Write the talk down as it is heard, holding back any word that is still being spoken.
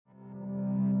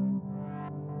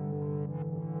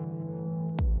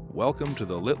Welcome to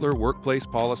the Littler Workplace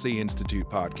Policy Institute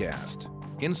podcast.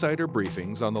 Insider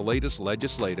briefings on the latest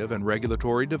legislative and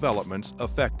regulatory developments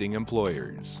affecting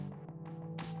employers.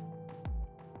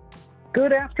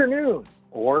 Good afternoon,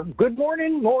 or good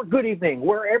morning, or good evening,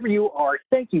 wherever you are.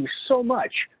 Thank you so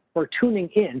much for tuning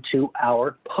in to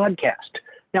our podcast.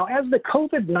 Now, as the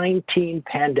COVID-19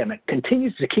 pandemic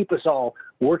continues to keep us all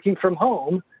working from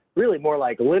home, really more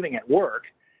like living at work,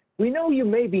 we know you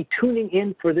may be tuning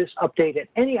in for this update at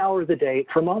any hour of the day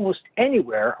from almost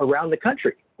anywhere around the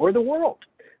country or the world.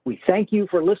 We thank you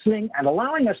for listening and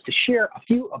allowing us to share a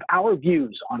few of our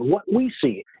views on what we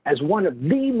see as one of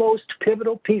the most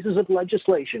pivotal pieces of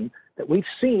legislation that we've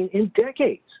seen in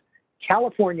decades,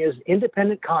 California's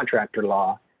independent contractor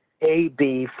law,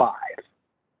 AB 5.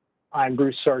 I'm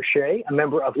Bruce Sarche, a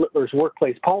member of Littler's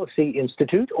Workplace Policy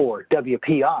Institute, or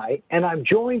WPI, and I'm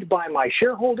joined by my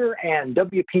shareholder and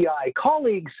WPI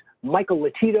colleagues, Michael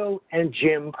Latito and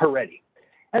Jim Peretti.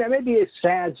 And it may be a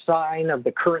sad sign of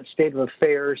the current state of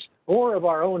affairs or of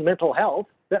our own mental health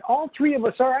that all three of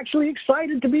us are actually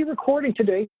excited to be recording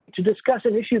today to discuss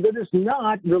an issue that is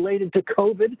not related to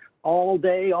COVID all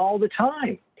day, all the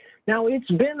time. Now, it's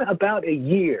been about a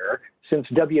year since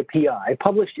WPI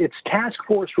published its task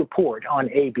force report on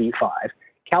AB 5,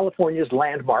 California's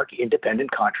landmark independent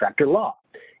contractor law.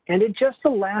 And in just the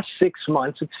last 6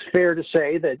 months, it's fair to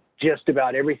say that just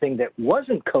about everything that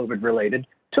wasn't COVID-related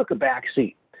took a back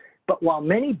seat. But while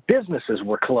many businesses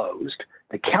were closed,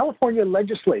 the California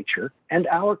legislature and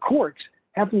our courts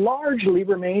have largely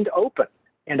remained open.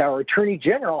 And our Attorney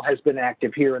General has been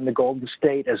active here in the Golden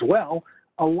State as well,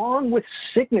 along with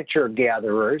signature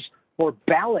gatherers for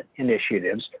ballot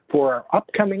initiatives for our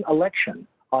upcoming election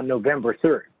on November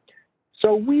 3rd.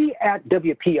 So we at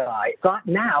WPI thought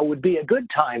now would be a good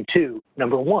time to,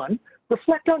 number one,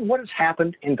 reflect on what has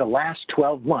happened in the last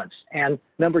 12 months, and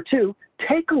number two,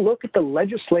 take a look at the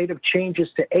legislative changes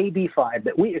to AB 5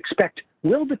 that we expect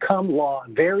will become law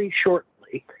very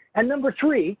shortly, and number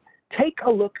three, take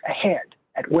a look ahead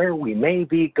at where we may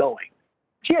be going.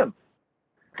 Jim.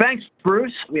 Thanks,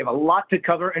 Bruce. We have a lot to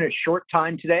cover in a short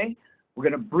time today. We're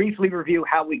going to briefly review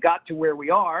how we got to where we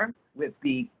are with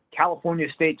the California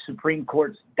State Supreme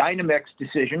Court's Dynamex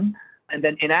decision and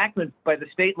then enactment by the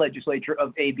state legislature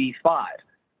of AB 5.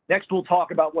 Next, we'll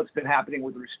talk about what's been happening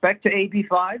with respect to AB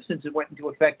 5 since it went into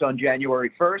effect on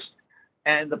January 1st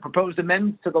and the proposed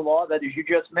amendments to the law that, as you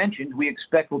just mentioned, we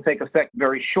expect will take effect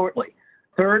very shortly.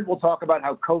 Third, we'll talk about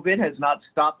how COVID has not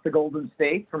stopped the Golden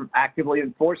State from actively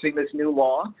enforcing this new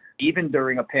law, even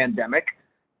during a pandemic.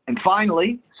 And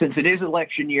finally, since it is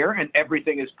election year and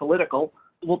everything is political,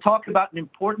 we'll talk about an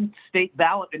important state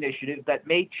ballot initiative that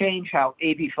may change how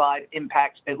AB 5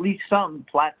 impacts at least some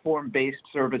platform-based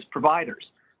service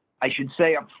providers. I should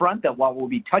say up front that while we'll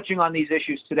be touching on these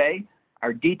issues today,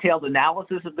 our detailed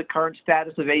analysis of the current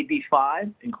status of AB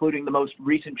 5, including the most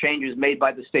recent changes made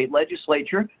by the state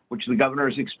legislature, which the governor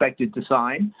is expected to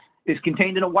sign, is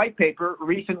contained in a white paper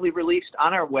recently released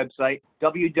on our website,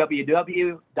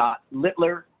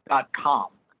 www.littler.com.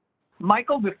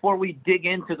 Michael, before we dig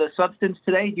into the substance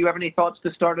today, do you have any thoughts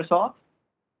to start us off?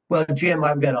 Well, Jim,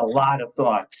 I've got a lot of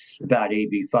thoughts about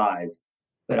AB 5,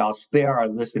 but I'll spare our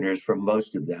listeners from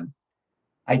most of them.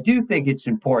 I do think it's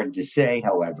important to say,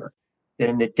 however, that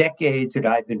in the decades that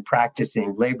I've been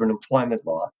practicing labor and employment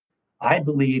law, I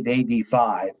believe AB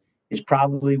 5 is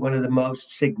probably one of the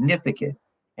most significant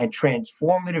and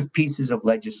transformative pieces of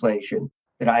legislation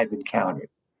that I've encountered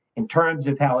in terms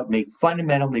of how it may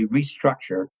fundamentally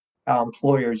restructure how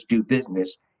employers do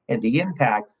business and the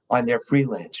impact on their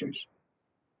freelancers.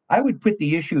 I would put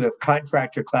the issue of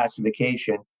contractor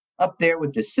classification up there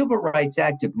with the Civil Rights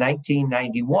Act of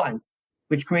 1991,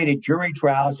 which created jury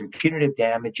trials and punitive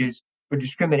damages for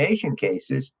discrimination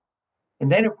cases.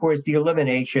 And then, of course, the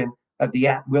elimination of the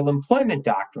at-will employment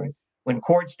doctrine when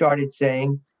courts started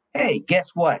saying, hey,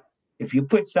 guess what? If you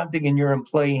put something in your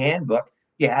employee handbook,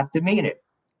 you have to mean it.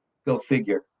 Go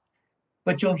figure.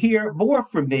 But you'll hear more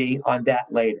from me on that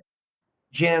later.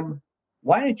 Jim,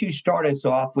 why don't you start us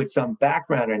off with some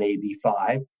background on AB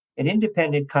 5 and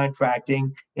independent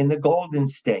contracting in the Golden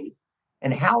State?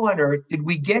 And how on earth did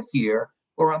we get here,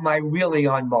 or am I really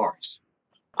on Mars?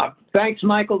 Thanks,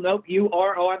 Michael. Nope, you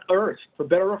are on Earth, for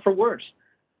better or for worse.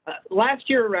 Last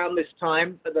year around this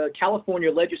time, the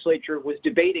California legislature was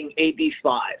debating AB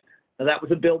 5. Now, that was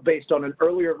a bill based on an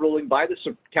earlier ruling by the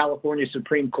California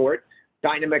Supreme Court,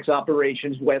 Dynamex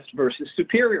Operations West versus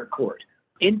Superior Court.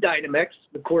 In Dynamex,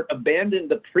 the court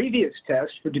abandoned the previous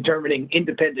test for determining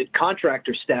independent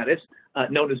contractor status,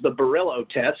 known as the Barillo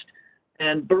test,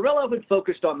 and Barillo had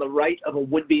focused on the right of a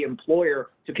would-be employer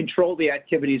to control the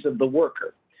activities of the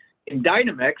worker. In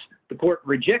Dynamex, the court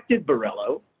rejected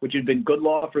Borrello, which had been good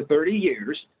law for 30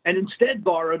 years, and instead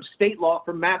borrowed state law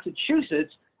from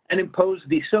Massachusetts and imposed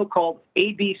the so-called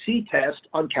ABC test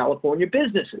on California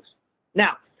businesses.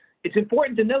 Now, it's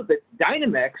important to note that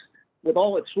Dynamex, with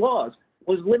all its flaws,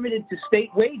 was limited to state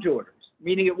wage orders,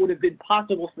 meaning it would have been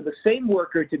possible for the same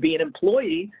worker to be an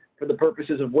employee for the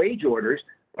purposes of wage orders,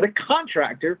 but a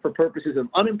contractor for purposes of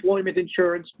unemployment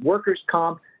insurance, workers'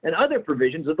 comp, and other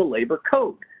provisions of the labor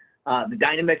code. The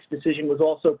Dynamex decision was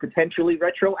also potentially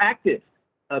retroactive,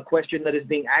 a question that is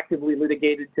being actively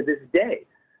litigated to this day.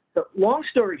 So long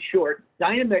story short,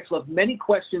 Dynamex left many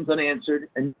questions unanswered,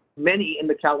 and many in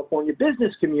the California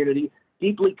business community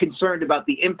deeply concerned about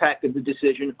the impact of the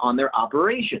decision on their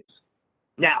operations.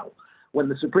 Now, when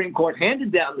the Supreme Court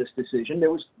handed down this decision,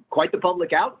 there was quite the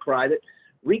public outcry that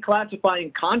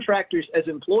reclassifying contractors as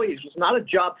employees was not a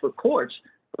job for courts,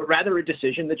 but rather a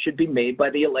decision that should be made by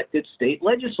the elected state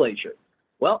legislature.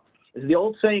 Well, as the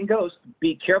old saying goes,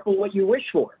 be careful what you wish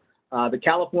for. The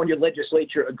California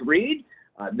legislature agreed.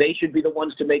 They should be the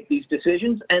ones to make these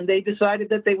decisions, and they decided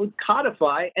that they would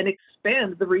codify and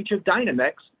expand the reach of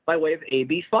Dynamex by way of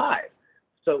AB 5.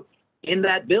 So in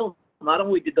that bill, not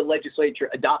only did the legislature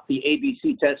adopt the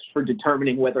ABC test for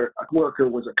determining whether a worker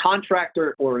was a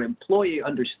contractor or an employee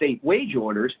under state wage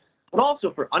orders, but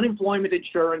also for unemployment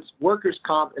insurance, workers'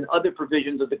 comp, and other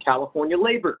provisions of the California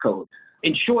Labor Code.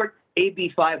 In short,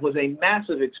 AB 5 was a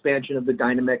massive expansion of the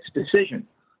Dynamex decision.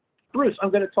 Bruce,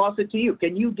 I'm going to toss it to you.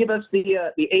 Can you give us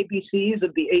the ABCs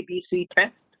of the ABC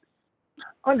test?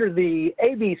 Under the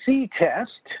ABC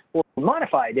test, or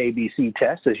modified ABC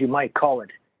test, as you might call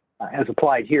it, as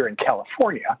applied here in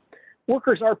California,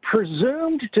 workers are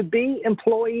presumed to be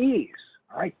employees.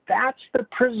 All right, that's the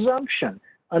presumption,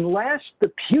 unless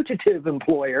the putative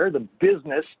employer, the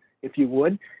business, if you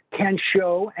would, can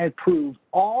show and prove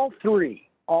all three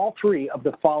of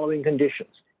the following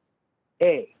conditions.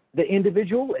 A, the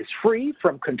individual is free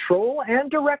from control and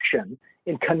direction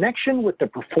in connection with the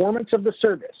performance of the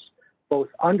service, both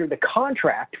under the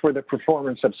contract for the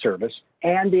performance of service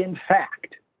and in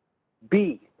fact.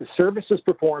 B, the service is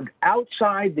performed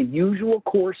outside the usual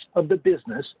course of the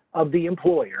business of the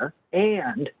employer.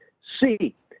 And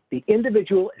C, the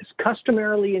individual is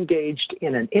customarily engaged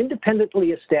in an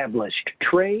independently established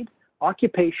trade,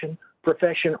 occupation,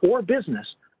 profession, or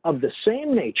business of the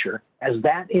same nature as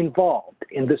that involved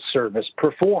in the service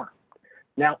performed.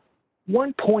 Now,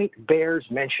 one point bears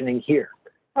mentioning here.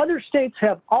 Other states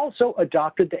have also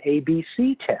adopted the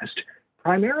ABC test,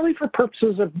 primarily for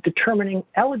purposes of determining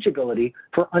eligibility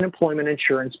for unemployment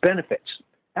insurance benefits.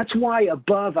 That's why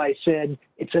above I said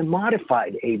it's a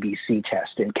modified ABC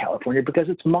test in California, because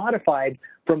it's modified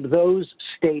from those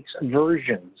states'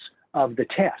 versions of the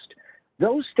test.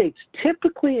 Those states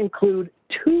typically include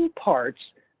two parts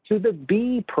to the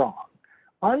B prong.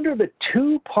 Under the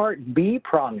two-part B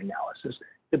prong analysis,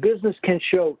 the business can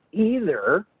show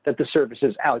either that the service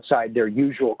is outside their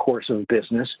usual course of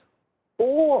business,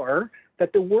 or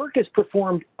that the work is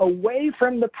performed away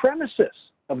from the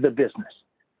premises of the business.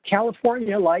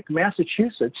 California, like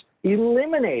Massachusetts,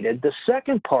 eliminated the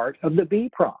second part of the B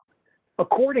prong.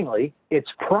 Accordingly,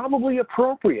 it's probably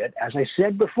appropriate, as I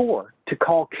said before, to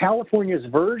call California's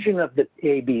version of the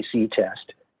ABC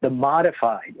test the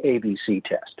modified ABC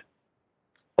test.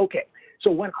 Okay, so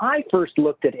when I first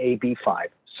looked at AB 5,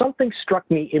 something struck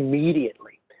me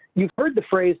immediately. You've heard the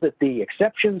phrase that the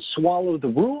exceptions swallow the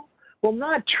rule. Well,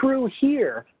 not true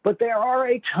here, but there are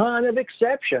a ton of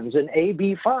exceptions in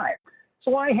AB 5.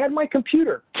 So I had my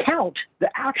computer count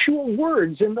the actual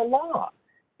words in the law.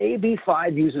 AB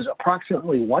 5 uses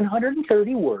approximately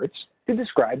 130 words to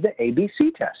describe the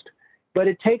ABC test, but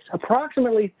it takes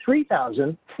approximately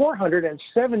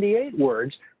 3,478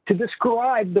 words to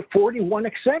describe the 41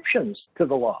 exceptions to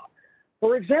the law.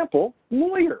 For example,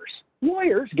 lawyers.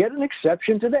 Lawyers get an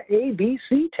exception to the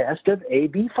ABC test of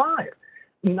AB 5.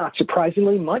 Not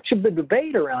surprisingly, much of the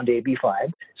debate around AB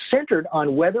 5 centered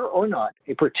on whether or not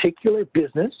a particular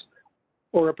business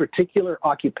or a particular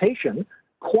occupation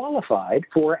qualified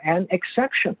for an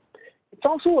exception. It's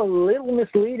also a little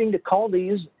misleading to call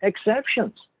these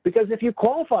exceptions, because if you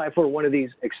qualify for one of these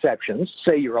exceptions,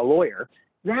 say you're a lawyer,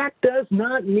 that does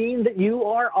not mean that you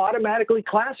are automatically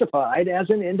classified as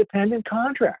an independent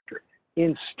contractor.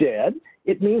 Instead,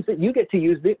 it means that you get to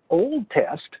use the old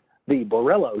test, the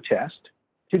Borrello test,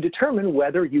 to determine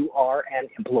whether you are an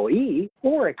employee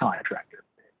or a contractor.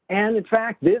 And in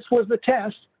fact, this was the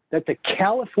test that the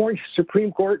California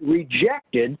Supreme Court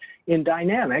rejected in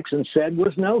Dynamex and said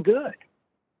was no good.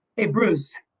 Hey,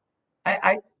 Bruce,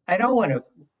 I don't want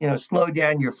to slow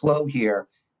down your flow here,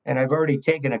 and I've already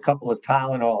taken a couple of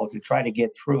Tylenol to try to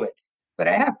get through it. But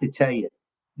I have to tell you,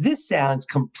 this sounds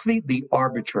completely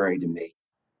arbitrary to me.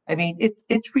 I mean,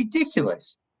 it's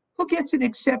ridiculous. Who gets an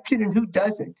exception and who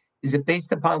doesn't? Is it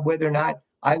based upon whether or not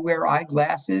I wear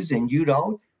eyeglasses and you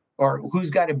don't? Or who's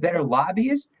got a better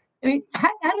lobbyist? I mean, how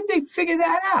did they figure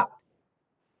that out?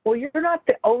 Well, you're not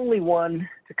the only one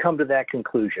to come to that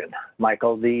conclusion,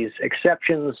 Michael. These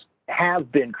exceptions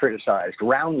have been criticized,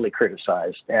 roundly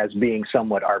criticized, as being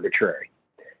somewhat arbitrary.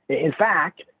 In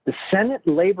fact, the Senate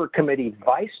Labor Committee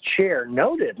vice chair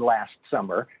noted last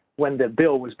summer when the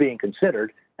bill was being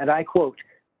considered, and I quote,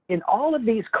 "In all of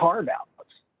these carve-outs,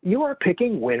 you are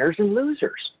picking winners and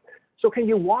losers. So can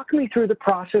you walk me through the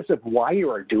process of why you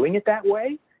are doing it that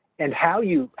way and how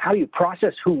you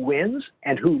process who wins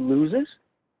and who loses,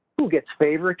 who gets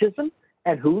favoritism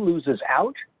and who loses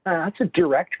out?" That's a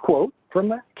direct quote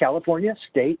from a California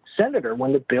state senator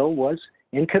when the bill was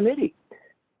in committee.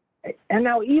 And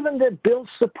now even the bill's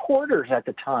supporters at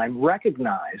the time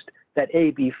recognized that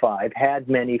AB 5 had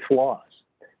many flaws.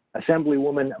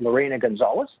 Assemblywoman Lorena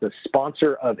Gonzalez, the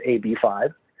sponsor of AB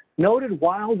 5, noted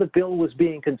while the bill was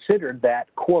being considered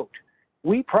that, quote,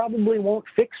 "We probably won't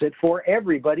fix it for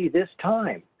everybody this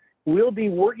time. We'll be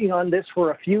working on this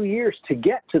for a few years to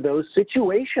get to those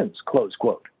situations," close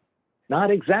quote.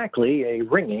 Not exactly a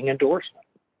ringing endorsement.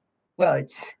 Well,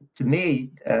 it's to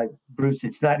me, Bruce,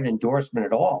 it's not an endorsement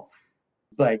at all.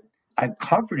 But I'm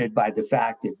comforted by the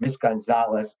fact that Ms.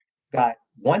 Gonzalez got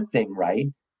one thing right.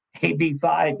 AB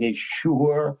 5 is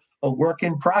sure a work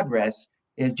in progress.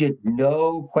 There's just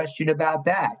no question about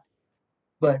that.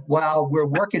 But while we're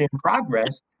working in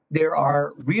progress, there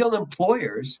are real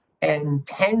employers and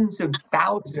tens of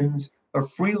thousands of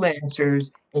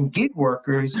freelancers and gig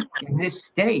workers in this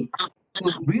state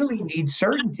who really need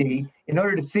certainty in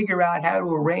order to figure out how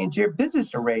to arrange their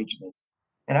business arrangements.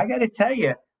 And I got to tell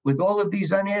you, with all of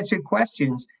these unanswered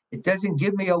questions, it doesn't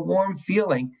give me a warm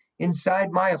feeling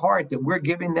inside my heart that we're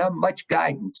giving them much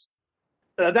guidance.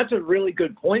 That's a really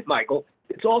good point, Michael.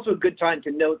 It's also a good time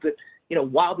to note that,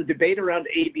 while the debate around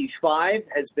AB 5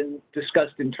 has been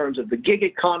discussed in terms of the gig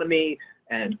economy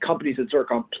and companies that work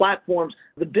on platforms,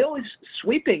 the bill is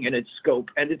sweeping in its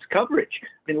scope and its coverage.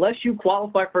 Unless you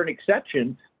qualify for an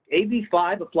exception, AB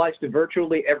 5 applies to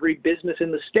virtually every business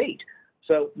in the state.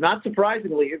 So not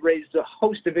surprisingly, it raised a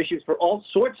host of issues for all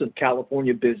sorts of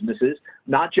California businesses,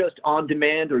 not just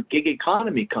on-demand or gig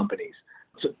economy companies.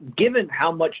 So given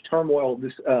how much turmoil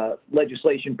this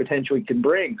legislation potentially can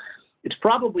bring, it's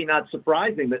probably not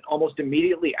surprising that almost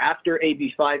immediately after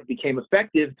AB 5 became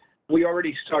effective, we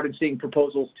already started seeing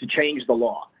proposals to change the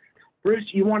law.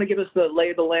 Bruce, you want to give us the lay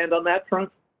of the land on that front?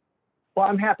 Well,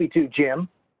 I'm happy to, Jim.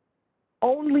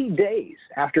 Only days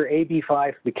after AB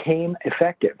 5 became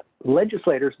effective,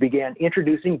 legislators began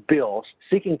introducing bills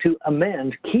seeking to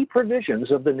amend key provisions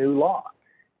of the new law.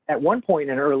 At one point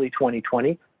in early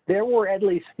 2020, there were at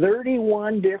least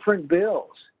 31 different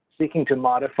bills seeking to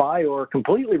modify or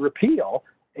completely repeal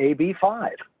AB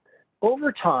 5.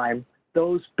 Over time,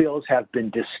 those bills have been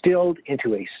distilled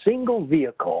into a single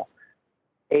vehicle,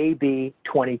 AB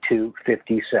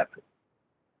 2257.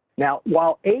 Now,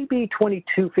 while AB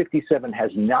 2257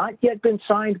 has not yet been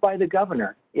signed by the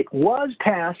governor, it was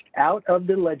passed out of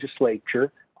the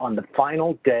legislature on the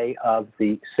final day of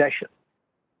the session.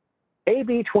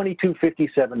 AB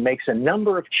 2257 makes a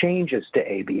number of changes to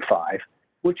AB 5,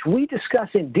 which we discuss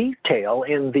in detail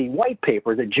in the white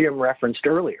paper that Jim referenced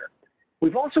earlier.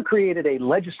 We've also created a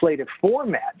legislative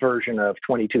format version of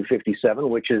 2257,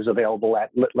 which is available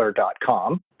at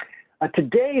littler.com.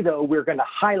 Today, though, we're going to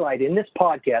highlight in this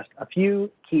podcast a few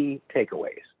key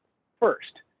takeaways.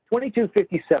 First,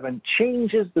 2257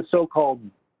 changes the so-called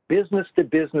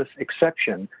business-to-business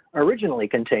exception originally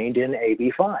contained in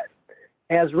AB 5.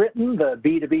 As written, the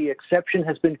B2B exception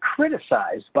has been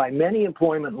criticized by many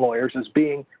employment lawyers as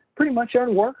being pretty much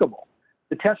unworkable.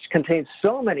 The test contains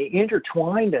so many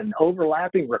intertwined and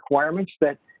overlapping requirements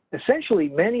that essentially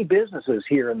many businesses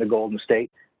here in the Golden State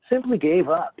simply gave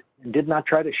up and did not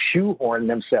try to shoehorn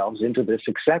themselves into this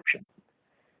exception.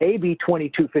 AB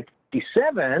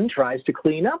 2257 tries to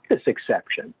clean up this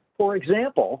exception. For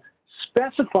example,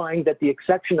 specifying that the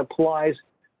exception applies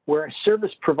where a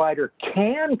service provider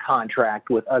can contract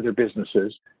with other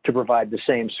businesses to provide the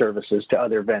same services to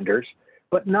other vendors,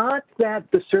 but not that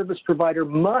the service provider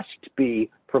must be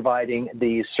providing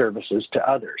these services to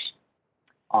others.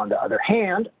 On the other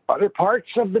hand, other parts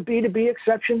of the B2B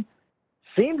exception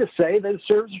seem to say that a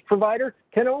service provider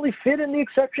can only fit in the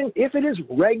exception if it is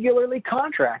regularly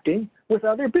contracting with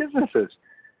other businesses.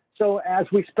 So as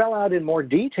we spell out in more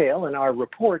detail in our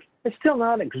report, it's still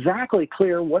not exactly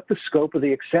clear what the scope of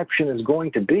the exception is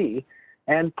going to be,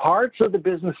 and parts of the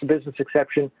business-to-business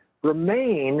exception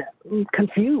remain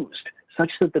confused,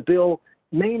 such that the bill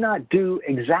may not do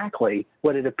exactly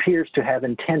what it appears to have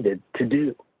intended to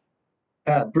do.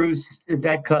 Bruce,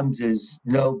 that comes as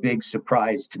no big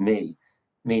surprise to me.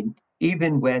 I mean,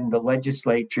 even when the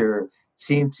legislature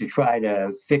seems to try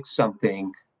to fix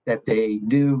something that they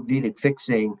knew needed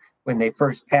fixing when they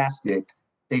first passed it,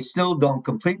 they still don't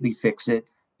completely fix it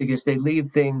because they leave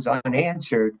things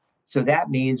unanswered. So that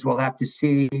means we'll have to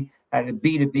see how the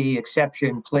B2B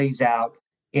exception plays out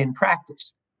in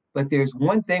practice. But there's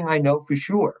one thing I know for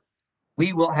sure.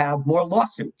 We will have more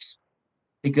lawsuits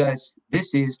because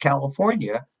this is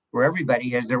California where everybody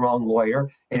has their own lawyer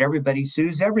and everybody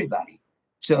sues everybody.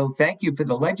 So thank you for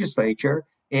the legislature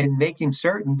in making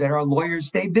certain that our lawyers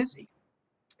stay busy.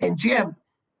 And Jim,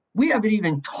 we haven't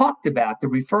even talked about the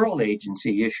referral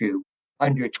agency issue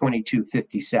under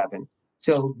 2257.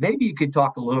 So maybe you could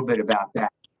talk a little bit about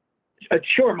that.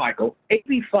 Sure, Michael.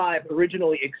 AB 5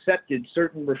 originally accepted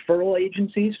certain referral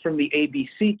agencies from the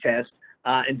ABC test.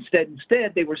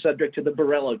 Instead, they were subject to the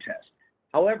Borrello test.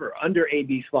 However, under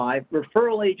AB 5,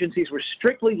 referral agencies were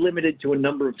strictly limited to a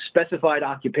number of specified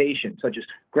occupations, such as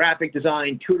graphic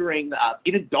design, tutoring,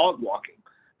 even dog walking.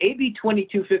 AB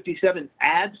 2257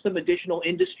 adds some additional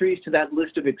industries to that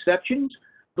list of exceptions,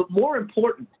 but more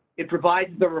important, it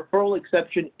provides the referral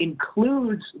exception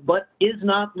includes but is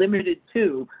not limited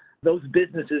to those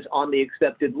businesses on the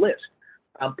accepted list.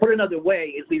 Put another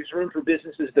way, it leaves room for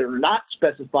businesses that are not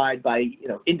specified by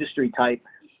industry type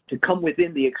to come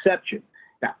within the exception.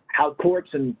 Now, how courts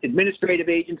and administrative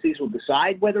agencies will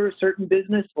decide whether a certain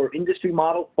business or industry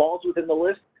model falls within the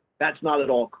list, that's not at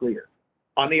all clear.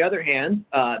 On the other hand,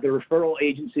 the referral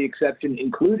agency exception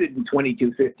included in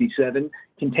 2257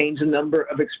 contains a number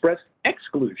of express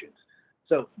exclusions.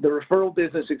 So the referral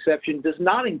business exception does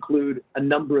not include a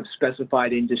number of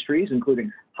specified industries, including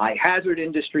high hazard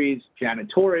industries,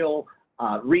 janitorial,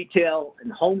 retail,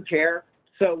 and home care.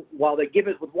 So while they give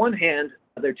it with one hand,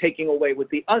 they're taking away with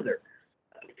the other.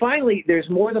 Finally, there's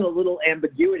more than a little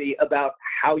ambiguity about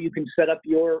how you can set up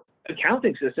your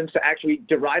accounting systems to actually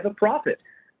derive a profit.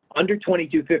 Under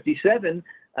 2257,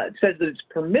 it says that it's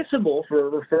permissible for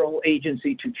a referral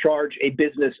agency to charge a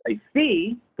business a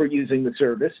fee for using the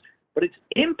service, but it's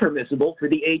impermissible for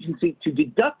the agency to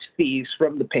deduct fees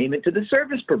from the payment to the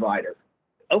service provider.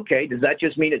 Okay, does that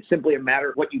just mean it's simply a matter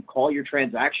of what you call your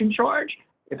transaction charge?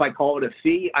 If I call it a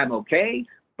fee, I'm okay,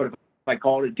 but if I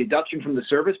call it a deduction from the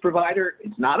service provider,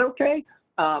 it's not okay?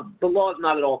 The law is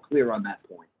not at all clear on that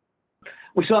point.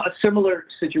 We saw a similar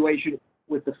situation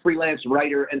with the freelance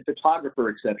writer and photographer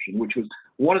exception, which was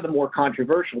one of the more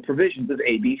controversial provisions of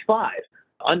AB 5.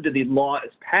 Under the law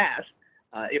as passed,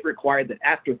 it required that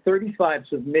after 35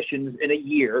 submissions in a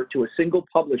year to a single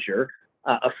publisher,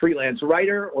 a freelance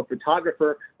writer or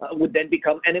photographer would then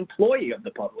become an employee of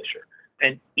the publisher.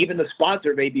 And even the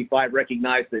sponsor of AB 5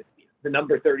 recognized that the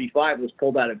number 35 was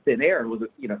pulled out of thin air and was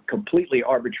a completely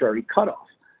arbitrary cutoff.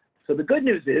 So the good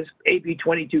news is AB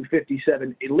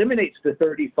 2257 eliminates the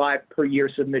 35 per year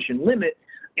submission limit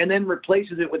and then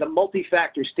replaces it with a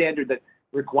multi-factor standard that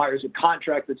requires a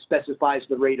contract that specifies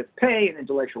the rate of pay and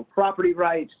intellectual property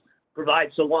rights,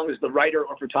 provides so long as the writer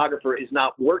or photographer is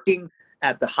not working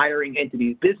at the hiring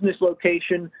entity's business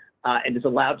location and is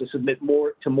allowed to submit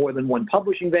to more than one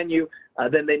publishing venue,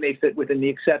 then they may fit within the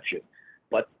exception.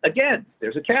 But again,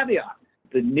 there's a caveat.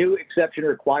 The new exception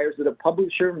requires that a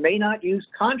publisher may not use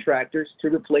contractors to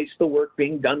replace the work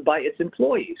being done by its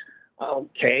employees.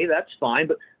 Okay, that's fine,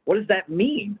 but what does that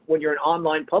mean when you're an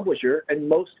online publisher and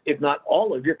most, if not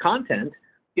all, of your content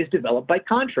is developed by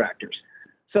contractors?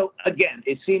 So again,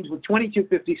 it seems with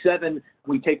 2257,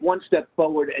 we take one step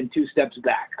forward and two steps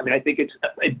back. I mean, I think it's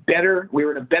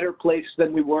we're in a better place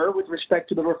than we were with respect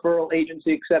to the referral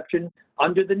agency exception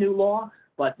under the new law,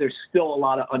 but there's still a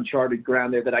lot of uncharted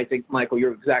ground there that I think, Michael,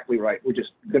 you're exactly right. We're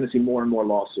just going to see more and more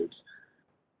lawsuits.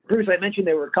 Bruce, I mentioned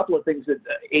there were a couple of things that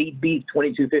AB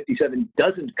 2257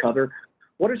 doesn't cover.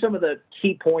 What are some of the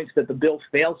key points that the bill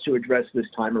fails to address this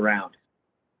time around?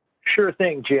 Sure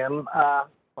thing, Jim.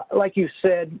 Like you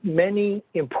said, many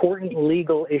important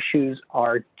legal issues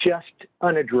are just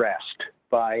unaddressed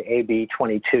by AB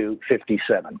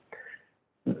 2257.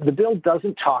 The bill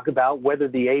doesn't talk about whether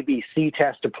the ABC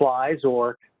test applies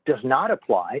or does not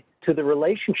apply to the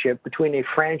relationship between a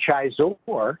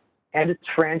franchisor and its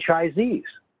franchisees.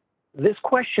 This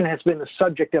question has been the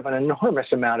subject of an enormous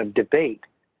amount of debate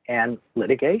and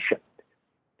litigation.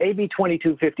 AB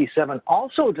 2257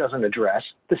 also doesn't address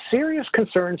the serious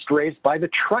concerns raised by the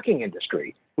trucking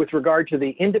industry with regard to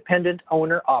the independent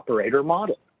owner-operator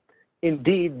model.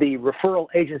 Indeed, the referral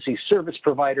agency service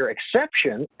provider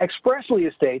exception expressly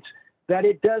states that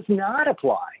it does not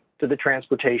apply to the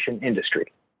transportation industry.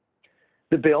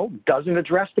 The bill doesn't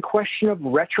address the question of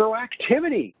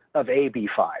retroactivity of AB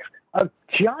 5, a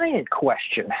giant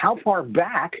question. How far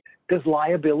back does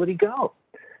liability go?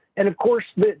 And of course,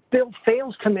 the bill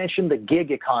fails to mention the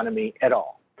gig economy at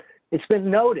all. It's been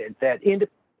noted that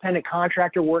independent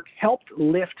contractor work helped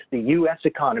lift the U.S.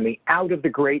 economy out of the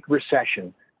Great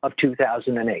Recession of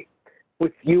 2008.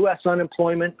 With U.S.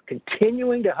 unemployment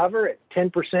continuing to hover at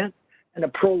 10% and a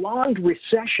prolonged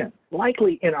recession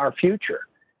likely in our future,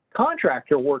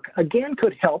 contractor work again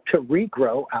could help to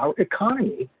regrow our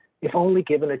economy if only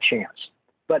given a chance.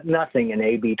 But nothing in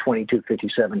AB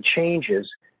 2257 changes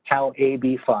how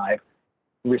AB 5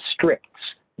 restricts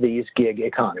these gig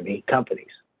economy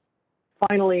companies.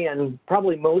 Finally, and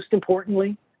probably most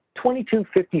importantly,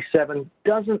 2257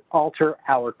 doesn't alter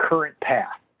our current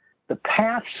path, the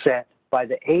path set by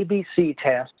the ABC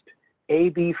test,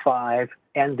 AB 5,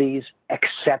 and these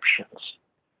exceptions.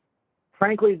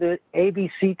 Frankly, the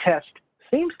ABC test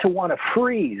seems to want to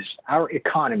freeze our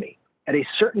economy at a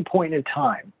certain point in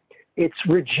time. Its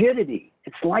rigidity,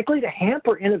 it's likely to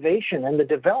hamper innovation and the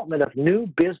development of new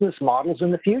business models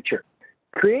in the future.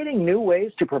 Creating new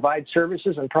ways to provide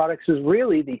services and products is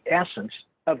really the essence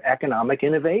of economic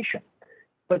innovation.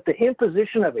 But the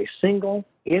imposition of a single,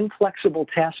 inflexible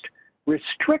test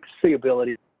restricts the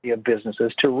ability of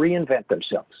businesses to reinvent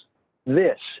themselves.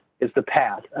 This is the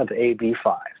path of AB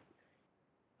 5.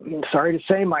 I'm sorry to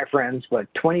say, my friends,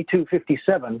 but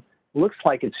 2257 looks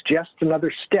like it's just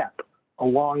another step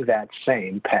along that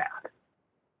same path.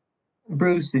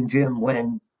 Bruce and Jim,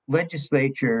 when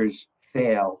legislatures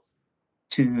fail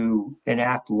to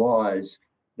enact laws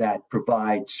that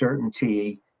provide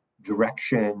certainty,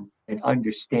 direction, and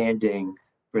understanding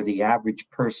for the average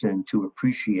person to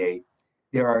appreciate,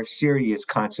 there are serious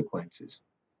consequences.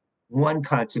 One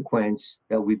consequence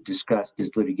that we've discussed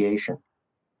is litigation.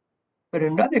 But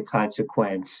another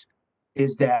consequence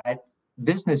is that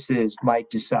businesses might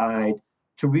decide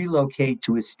to relocate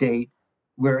to a state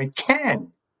where it can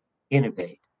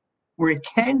innovate, where it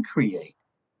can create,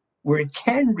 where it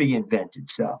can reinvent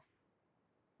itself,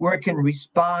 where it can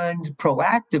respond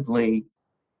proactively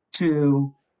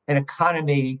to an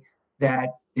economy that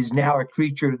is now a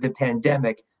creature of the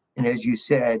pandemic, and as you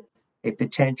said, a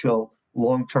potential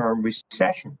long-term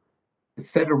recession. The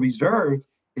Federal Reserve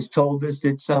has told us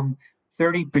that some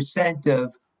 30%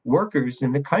 of workers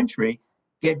in the country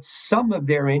get some of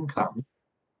their income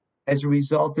as a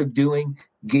result of doing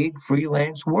gig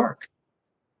freelance work.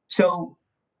 So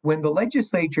when the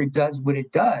legislature does what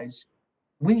it does,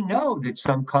 we know that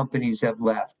some companies have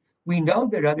left. We know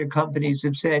that other companies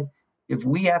have said, if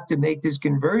we have to make this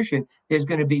conversion, there's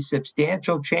going to be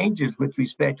substantial changes with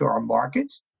respect to our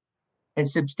markets and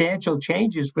substantial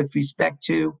changes with respect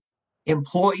to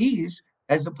employees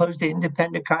as opposed to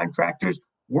independent contractors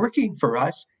working for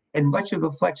us, and much of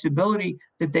the flexibility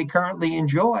that they currently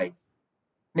enjoy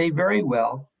may very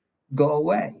well go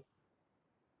away.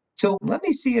 So let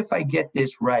me see if I get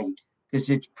this right, because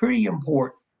it's pretty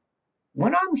important.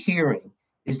 What I'm hearing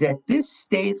is that this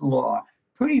state law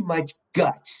pretty much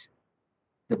guts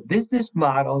the business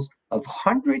models of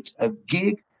hundreds of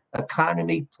gig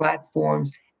economy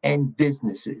platforms and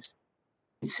businesses.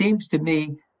 It seems to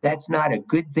me that's not a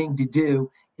good thing to do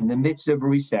in the midst of a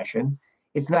recession.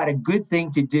 It's not a good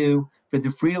thing to do for the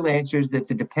freelancers that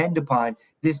depend upon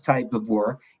this type of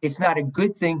work. It's not a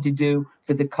good thing to do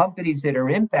for the companies that are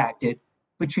impacted.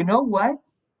 But you know what?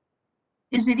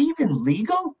 Is it even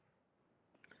legal?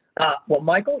 Well,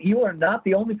 Michael, you are not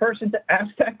the only person to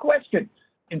ask that question.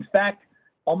 In fact,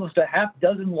 almost a half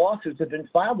dozen lawsuits have been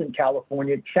filed in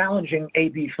California challenging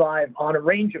AB 5 on a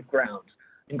range of grounds,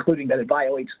 including that it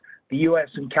violates the U.S.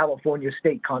 and California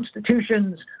state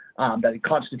constitutions, that it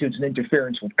constitutes an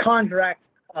interference with contract.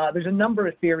 There's a number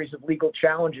of theories of legal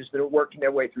challenges that are working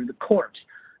their way through the courts.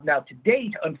 Now, to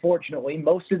date, unfortunately,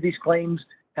 most of these claims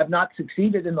have not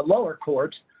succeeded in the lower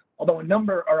courts, although a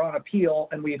number are on appeal,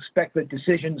 and we expect that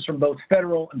decisions from both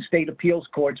federal and state appeals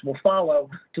courts will follow.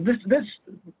 So this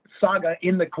saga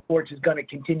in the courts is going to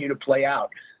continue to play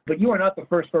out. But you are not the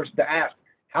first person to ask,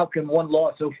 how can one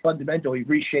law so fundamentally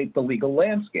reshape the legal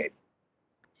landscape?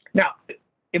 Now,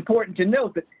 important to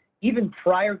note that even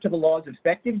prior to the law's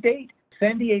effective date,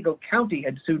 San Diego County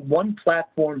had sued one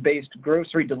platform-based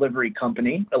grocery delivery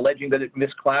company, alleging that it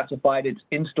misclassified its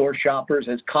in-store shoppers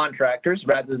as contractors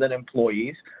rather than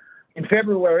employees. In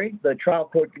February, the trial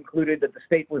court concluded that the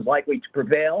state was likely to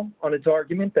prevail on its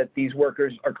argument that these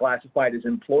workers are classified as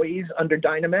employees under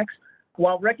Dynamex,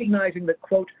 while recognizing that,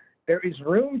 quote, there is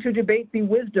room to debate the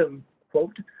wisdom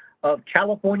quote, of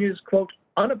California's, quote,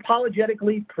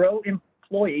 unapologetically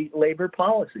pro-employee labor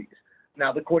policies.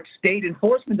 Now, the court stayed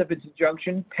enforcement of its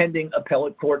injunction pending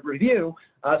appellate court review,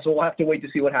 so we'll have to wait to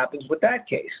see what happens with that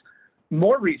case.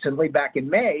 More recently, back in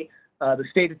May, the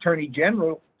state attorney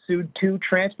general sued 2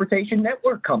 transportation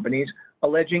network companies,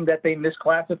 alleging that they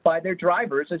misclassified their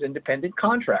drivers as independent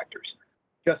contractors.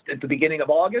 Just at the beginning of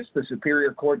August, the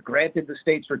Superior Court granted the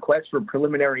state's request for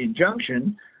preliminary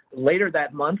injunction. Later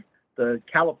that month, the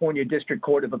California District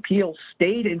Court of Appeals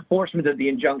stayed enforcement of the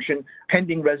injunction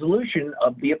pending resolution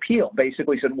of the appeal.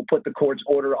 Basically said, we'll put the court's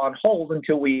order on hold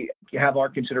until we have our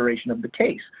consideration of the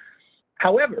case.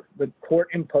 However, the court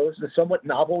imposed a somewhat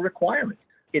novel requirement.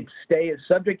 Its stay is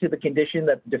subject to the condition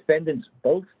that the defendants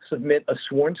both submit a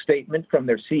sworn statement from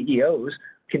their CEOs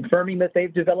confirming that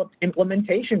they've developed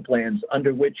implementation plans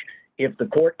under which, if the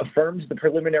court affirms the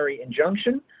preliminary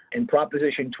injunction and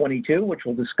Proposition 22, which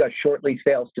we'll discuss shortly,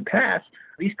 fails to pass,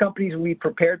 these companies will be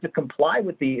prepared to comply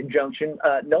with the injunction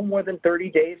no more than 30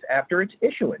 days after its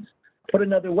issuance. Put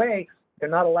another way, they're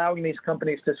not allowing these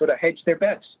companies to sort of hedge their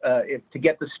bets. If to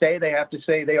get the stay, they have to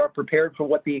say they are prepared for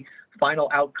what the final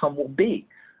outcome will be.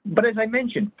 But as I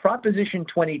mentioned, Proposition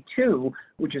 22,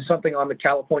 which is something on the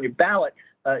California ballot,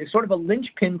 is sort of a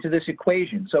linchpin to this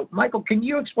equation. So, Michael, can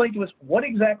you explain to us what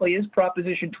exactly is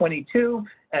Proposition 22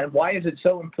 and why is it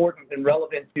so important and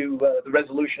relevant to the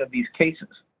resolution of these cases?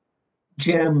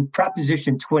 Jim,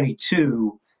 Proposition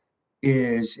 22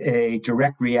 is a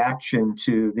direct reaction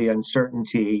to the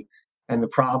uncertainty and the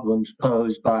problems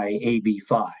posed by AB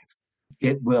 5.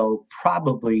 It will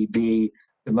probably be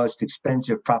the most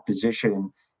expensive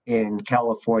proposition in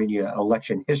California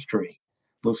election history.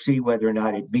 We'll see whether or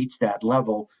not it meets that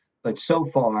level, but so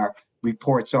far,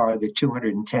 reports are that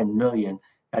 $210 million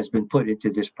has been put into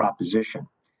this proposition.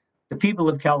 The people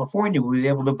of California will be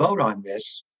able to vote on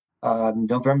this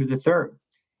November the 3rd.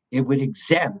 It would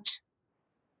exempt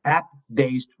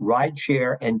app-based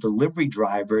rideshare and delivery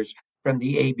drivers from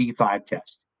the AB 5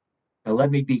 test. Now, let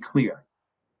me be clear.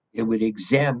 It would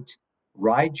exempt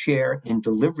rideshare and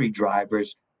delivery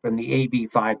drivers from the AB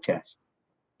 5 test.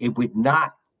 It would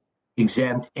not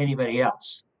exempt anybody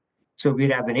else. So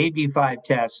we'd have an AB 5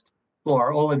 test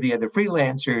for all of the other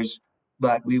freelancers,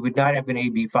 but we would not have an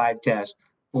AB 5 test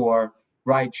for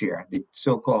rideshare, the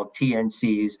so-called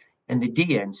TNCs and the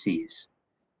DNCs.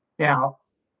 Now,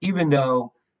 even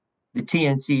though the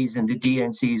TNCs and the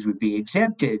DNCs would be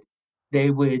exempted, they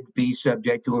would be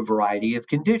subject to a variety of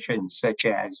conditions, such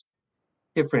as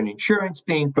different insurance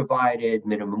being provided,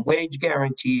 minimum wage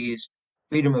guarantees,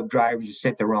 freedom of drivers to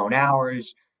set their own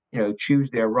hours, choose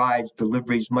their rides,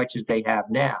 deliveries, much as they have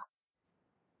now.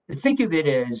 Think of it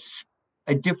as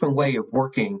a different way of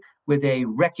working with a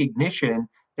recognition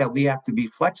that we have to be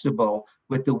flexible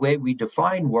with the way we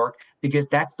define work because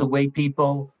that's the way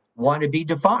people want to be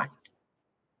defined.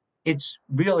 It's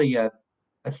really a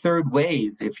third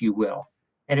wave, if you will,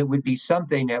 and it would be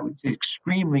something that was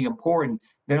extremely important,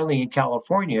 not only in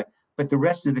California, but the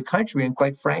rest of the country and,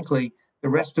 quite frankly, the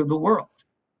rest of the world.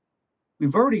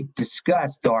 We've already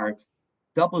discussed our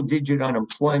double-digit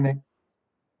unemployment.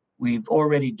 We've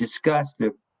already discussed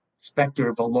the specter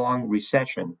of a long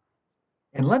recession.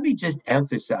 And let me just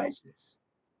emphasize this.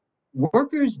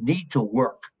 Workers need to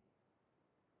work,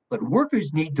 but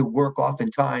workers need to work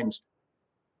oftentimes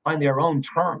on their own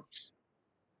terms,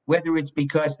 whether it's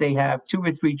because they have 2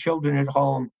 or 3 children at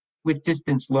home with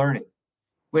distance learning,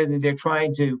 whether they're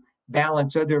trying to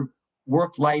balance other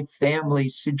work-life family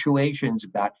situations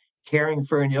about caring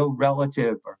for an ill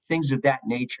relative or things of that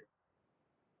nature,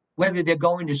 whether they're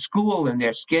going to school and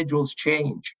their schedules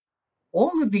change.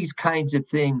 All of these kinds of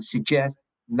things suggest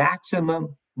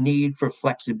maximum need for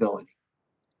flexibility.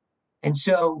 And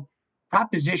so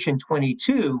Proposition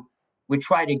 22 would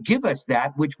try to give us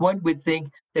that, which one would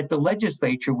think that the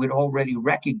legislature would already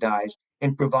recognize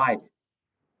and provide it.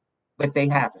 But they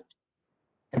haven't.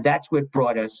 And that's what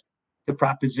brought us to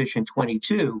Proposition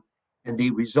 22. And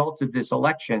the results of this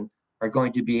election are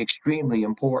going to be extremely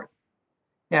important.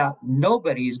 Now,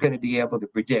 nobody is going to be able to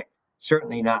predict,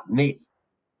 certainly not me,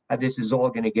 how this is all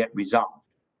going to get resolved.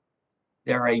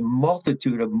 There are a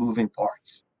multitude of moving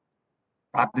parts.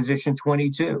 Proposition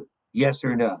 22, yes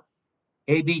or no?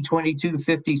 AB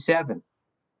 2257,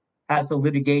 has the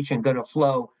litigation going to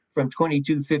flow from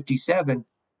 2257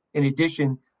 in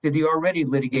addition to the already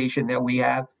litigation that we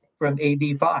have from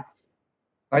AB 5?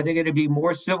 Are there going to be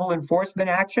more civil enforcement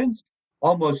actions?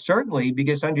 Almost certainly,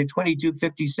 because under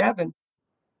 2257,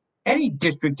 any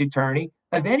district attorney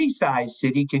of any size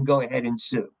city can go ahead and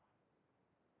sue.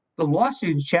 The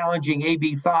lawsuits challenging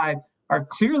AB 5 are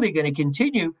clearly going to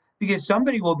continue because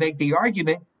somebody will make the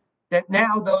argument that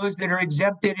now those that are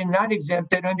exempted and not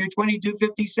exempted under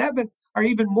 2257 are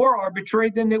even more arbitrary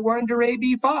than they were under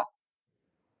AB 5.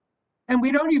 And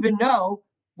we don't even know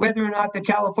whether or not the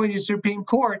California Supreme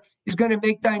Court is going to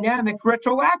make dynamics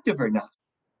retroactive or not.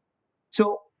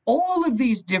 So all of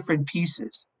these different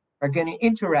pieces are going to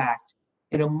interact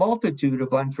in a multitude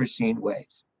of unforeseen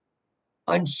ways.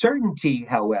 Uncertainty,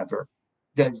 however,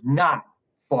 does not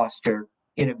foster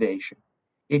innovation.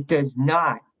 It does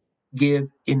not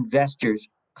give investors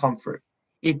comfort.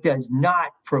 It does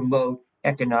not promote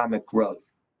economic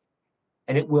growth.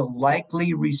 And it will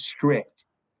likely restrict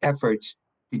efforts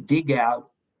to dig out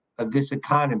of this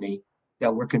economy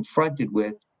that we're confronted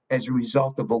with as a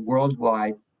result of a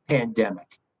worldwide pandemic.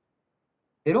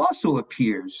 It also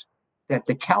appears that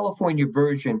the California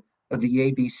version of the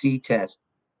ABC test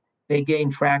may gain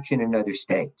traction in other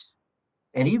states,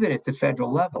 and even at the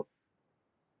federal level.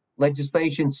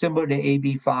 Legislation similar to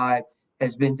AB 5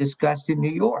 has been discussed in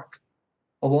New York,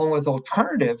 along with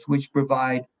alternatives which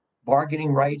provide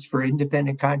bargaining rights for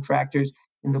independent contractors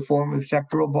in the form of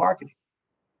sectoral bargaining.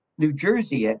 New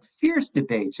Jersey had fierce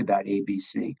debates about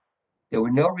ABC. There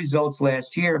were no results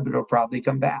last year, but it'll probably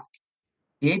come back.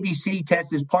 The ABC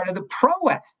test is part of the PRO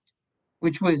Act,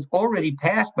 which was already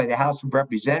passed by the House of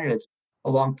Representatives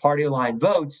along party line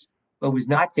votes, but was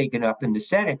not taken up in the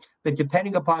Senate. But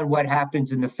depending upon what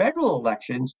happens in the federal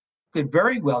elections, could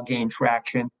very well gain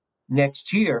traction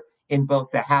next year in both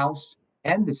the House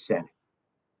and the Senate.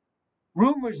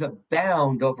 Rumors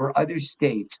abound over other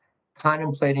states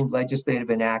contemplating legislative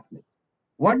enactment,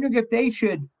 wondering if they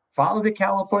should follow the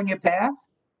California path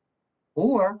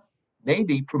or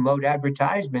maybe promote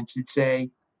advertisements that say,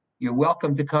 you're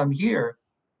welcome to come here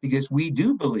because we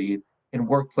do believe in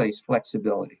workplace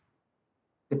flexibility.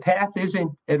 The path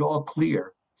isn't at all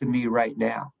clear to me right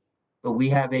now, but we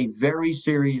have a very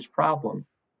serious problem,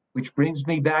 which brings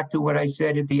me back to what I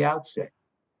said at the outset.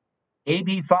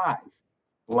 AB 5,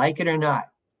 like it or not,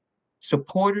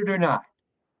 support it or not,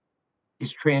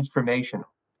 is transformational,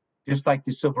 just like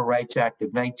the Civil Rights Act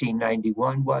of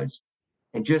 1991 was,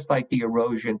 and just like the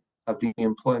erosion of the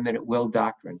employment at will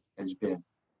doctrine has been.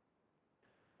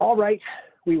 All right,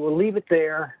 we will leave it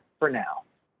there for now.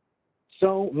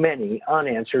 So many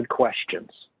unanswered questions.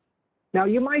 Now,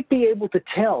 you might be able to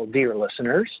tell, dear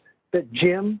listeners, that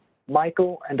Jim,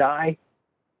 Michael, and I,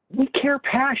 we care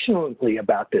passionately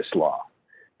about this law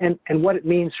and what it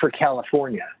means for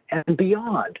California and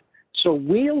beyond. So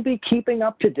we'll be keeping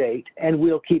up to date, and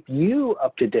we'll keep you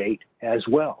up to date as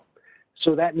well.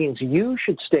 So that means you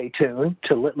should stay tuned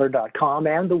to Littler.com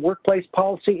and the Workplace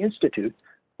Policy Institute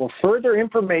for further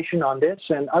information on this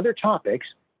and other topics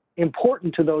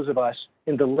important to those of us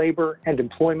in the labor and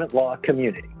employment law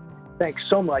community. Thanks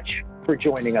so much for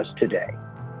joining us today.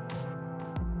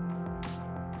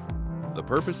 The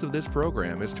purpose of this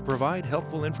program is to provide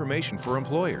helpful information for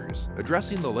employers,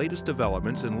 addressing the latest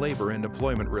developments in labor and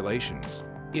employment relations.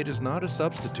 It is not a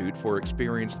substitute for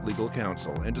experienced legal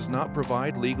counsel and does not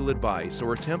provide legal advice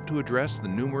or attempt to address the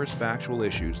numerous factual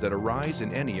issues that arise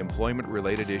in any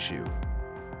employment-related issue.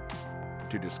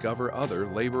 To discover other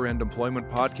labor and employment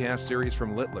podcast series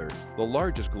from Littler, the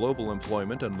largest global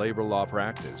employment and labor law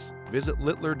practice, visit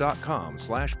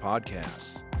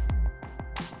littler.com/podcasts.